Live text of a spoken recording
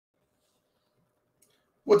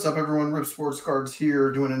What's up, everyone? Rip Sports Cards here,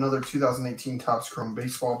 doing another 2018 Topps Chrome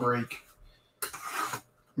baseball break.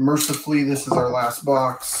 Mercifully, this is our last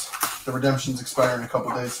box. The redemptions expire in a couple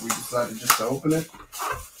days, so we decided just to open it.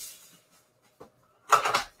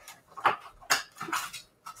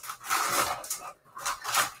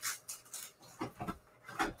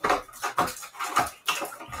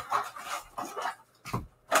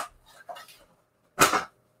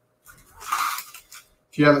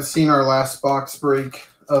 If you haven't seen our last box break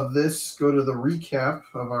of this, go to the recap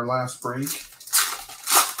of our last break.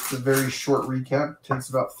 It's a very short recap. It takes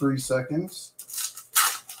about 3 seconds.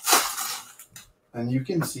 And you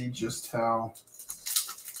can see just how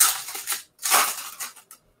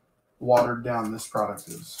watered down this product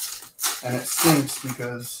is. And it stinks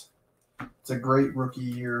because it's a great rookie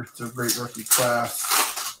year. It's a great rookie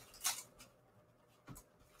class.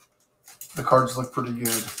 The cards look pretty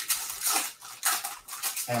good.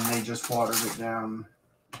 And they just watered it down.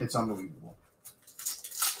 It's unbelievable.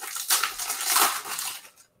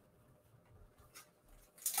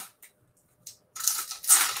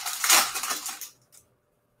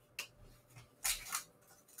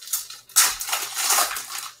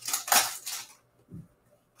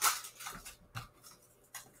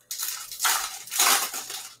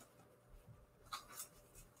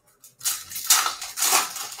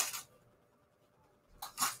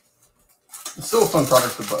 It's still a fun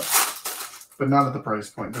product to buy, but not at the price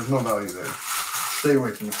point. There's no value there. Stay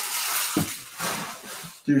away from it.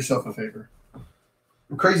 Do yourself a favor.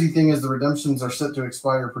 The crazy thing is the redemptions are set to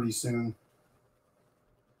expire pretty soon.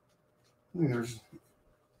 I think there's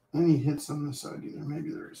any hits on this side either.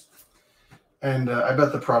 Maybe there is. And I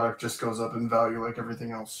bet the product just goes up in value like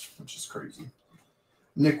everything else, which is crazy.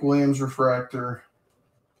 Nick Williams refractor.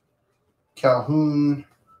 Calhoun.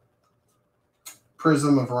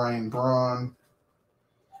 Prism of Ryan Braun.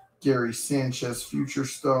 Gary Sanchez, Future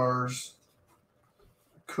Stars.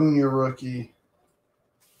 Acuna rookie.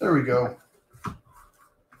 There we go.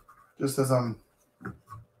 Just as I'm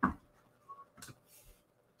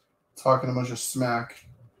talking a bunch of smack.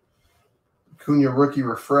 Acuna rookie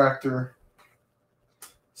refractor.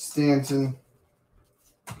 Stanton.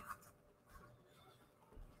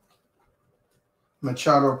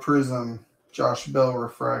 Machado Prism. Josh Bell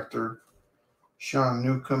refractor. Sean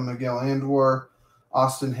Newcomb, Miguel Andujar,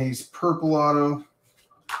 Austin Hayes Purple Auto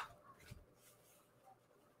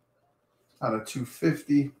out of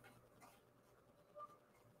 250.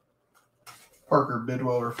 Parker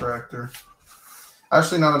Bidwell refractor.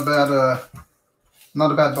 Actually, not a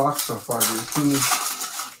bad box so far, dude.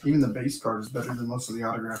 Even the base card is better than most of the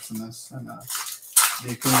autographs in this, and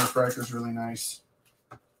the Acuna refractor is really nice.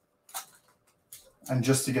 And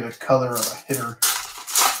just to get a color of a hitter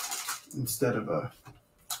instead of a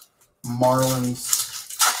Marlins,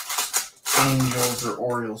 Angels, or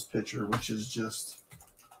Orioles pitcher, which is just,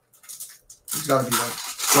 there's got to be like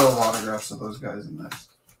 12 autographs of those guys in this.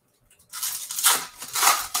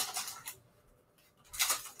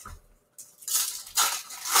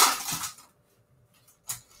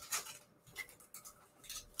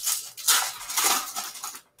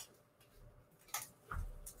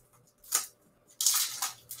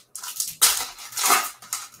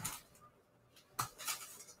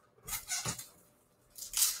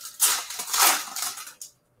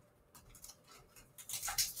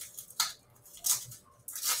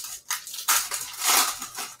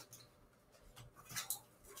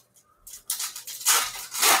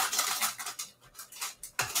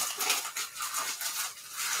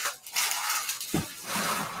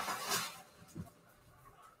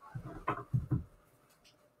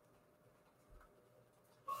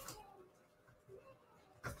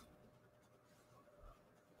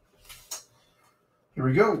 Here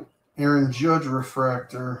we go. Aaron Judge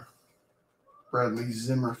refractor. Bradley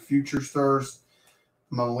Zimmer Future Stars.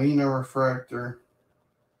 Molina refractor.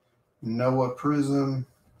 Noah Prism.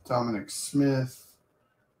 Dominic Smith.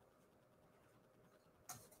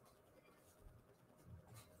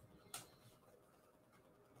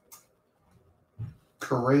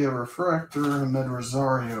 Correa refractor. Ahmed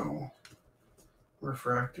Rosario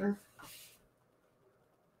refractor.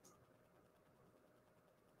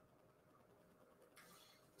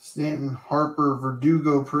 Stanton Harper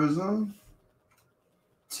Verdugo Prism.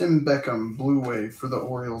 Tim Beckham Blue Wave for the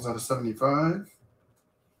Orioles out of 75.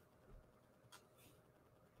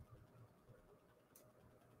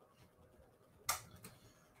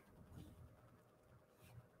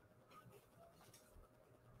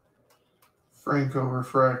 Franco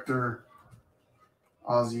refractor.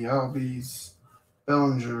 Ozzie Albies.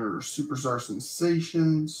 Bellinger Superstar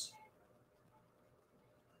Sensations.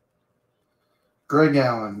 Greg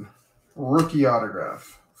Allen, rookie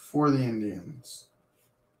autograph for the Indians.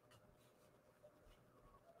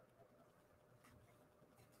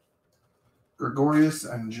 Gregorius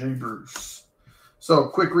and Jay Bruce. So,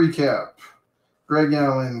 quick recap. Greg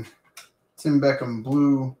Allen, Tim Beckham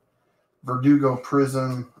blue, Verdugo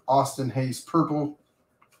prism, Austin Hayes purple,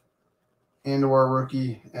 Andor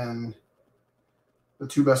rookie, and the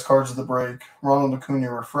two best cards of the break, Ronald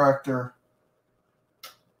Acuna refractor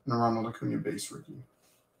and a Ronald Acuna base rookie.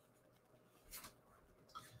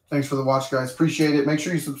 Thanks for the watch, guys. Appreciate it. Make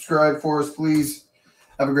sure you subscribe for us, please.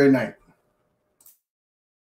 Have a great night.